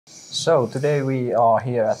So today we are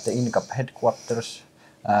here at the Incap headquarters.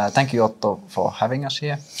 Thank you, Otto, for having us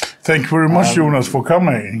here. Thank you very much, Jonas, for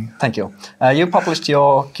coming. Thank you. You published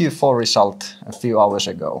your Q4 result a few hours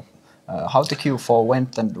ago. How the Q4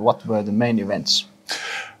 went and what were the main events?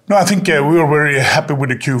 No, I think we were very happy with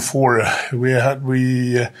the Q4. We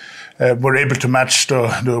were able to match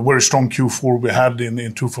the very strong Q4 we had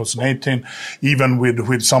in 2018, even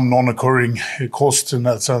with some non-occurring costs in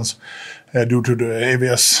that sense due to the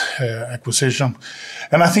AWS acquisition.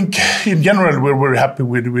 And I think in general we're very happy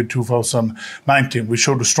with 2019. We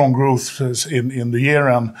showed a strong growth in the year,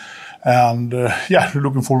 and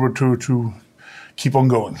looking forward to keep on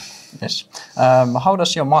going. Yes. How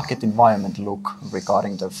does your market environment look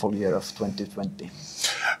regarding the full year of 2020?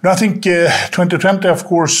 I think 2020, of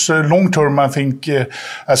course, long term, I think,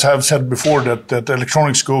 as I've said before, that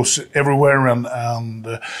electronics goes everywhere, and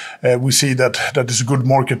we see that is a good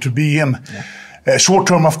market to be in. Yeah. Short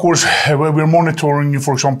term, of course, we're monitoring,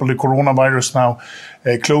 for example, the coronavirus now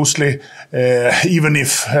closely, even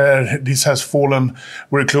if this has fallen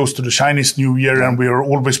very close to the Chinese New Year, and we are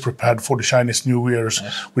always prepared for the Chinese New Year's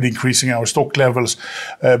with increasing our stock levels.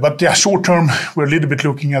 But short term, we're a little bit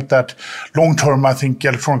looking at that. Long term, I think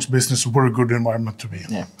electronics business is a very good environment to be in.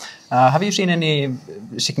 Yeah. Have you seen any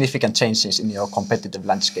significant changes in your competitive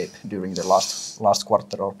landscape during the last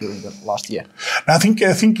quarter or during the last year? I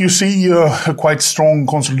think you see a quite strong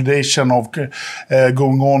consolidation of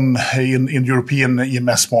going on in European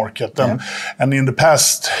EMS market, and in the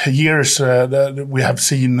past years we have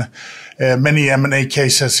seen many M&A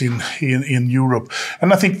cases in Europe,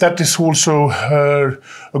 and I think that is also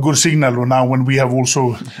a good signal now when we have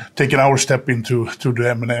also taken our step into the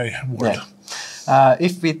M&A world. Yeah.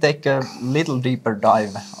 If we take a little deeper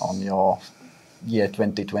dive on your year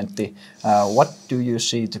 2020, what do you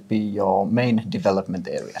see to be your main development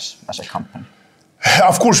areas as a company?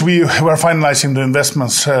 Of course, we were finalizing the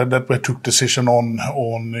investments that we took decision on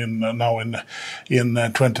in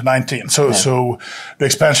 2019. So the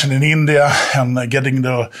expansion in India and getting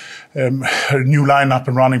the new line up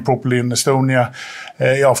and running properly in Estonia,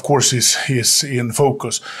 of course, is in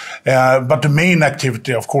focus. But the main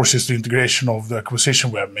activity, of course, is the integration of the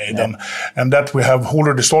acquisition we have made, and that we have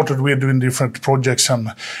already started with doing different projects,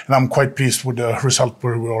 and I'm quite pleased with the result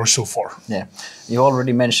where we are so far. Yeah. You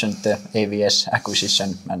already mentioned the AWS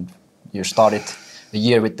acquisition, and you started the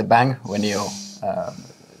year with the bang when you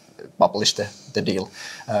published the deal.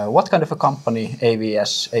 What kind of a company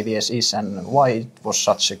AWS is, and why it was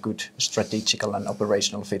such a good strategical and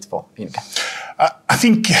operational fit for Incap? I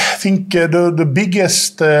think the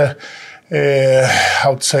biggest,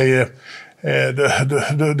 how to say,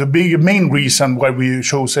 the main reason why we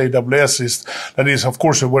chose AWS is that it is, of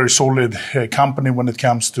course, a very solid company when it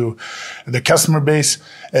comes to the customer base.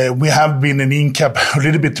 We have been in Incap a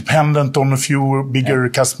little bit dependent on a few bigger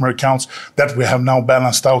customer accounts that we have now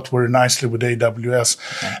balanced out very nicely with AWS.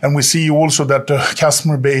 And we see also that the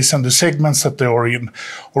customer base and the segments that they are in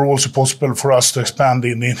are also possible for us to expand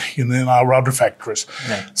in our other factories.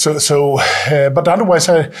 But otherwise,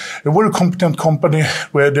 a very competent company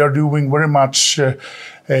where they are doing very much,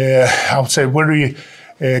 I would say, very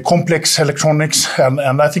complex electronics,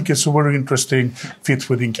 and I think it's a very interesting fit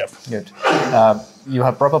with Incap. Good. You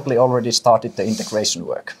have probably already started the integration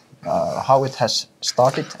work. How it has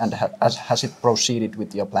started, and has it proceeded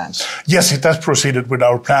with your plans? Yes, it has proceeded with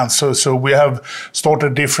our plans. So we have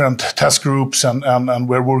started different task groups, and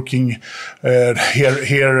we're working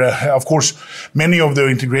here. Of course, many of the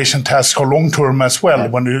integration tasks are long term as well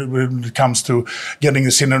when it comes to getting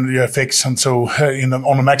the synergy effects and so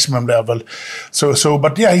on a maximum level.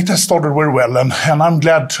 But it has started very well, and I'm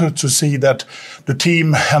glad to see that the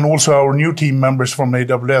team and also our new team members from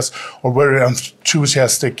AWS are very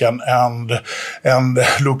enthusiastic and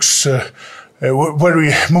looks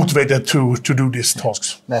very motivated to do these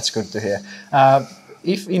tasks. That's good to hear.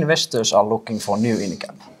 If investors are looking for new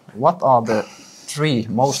Incap, what are the 3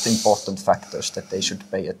 most important factors that they should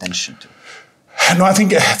pay attention to? No, I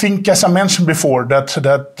think as I mentioned before, that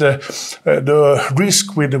the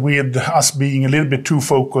risk with us being a little bit too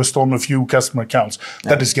focused on a few customer accounts,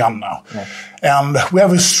 that is gone now. And we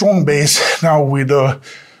have a strong base now with a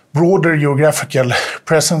broader geographical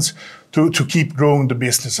presence to keep growing the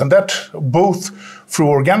business, and that both through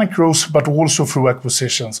organic growth but also through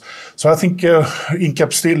acquisitions. So I think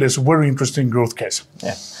Incap still is a very interesting growth case.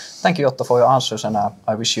 Yeah. Thank you, Otto, for your answers, and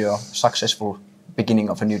I wish you a successful beginning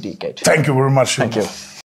of a new decade. Thank you very much. Thank you.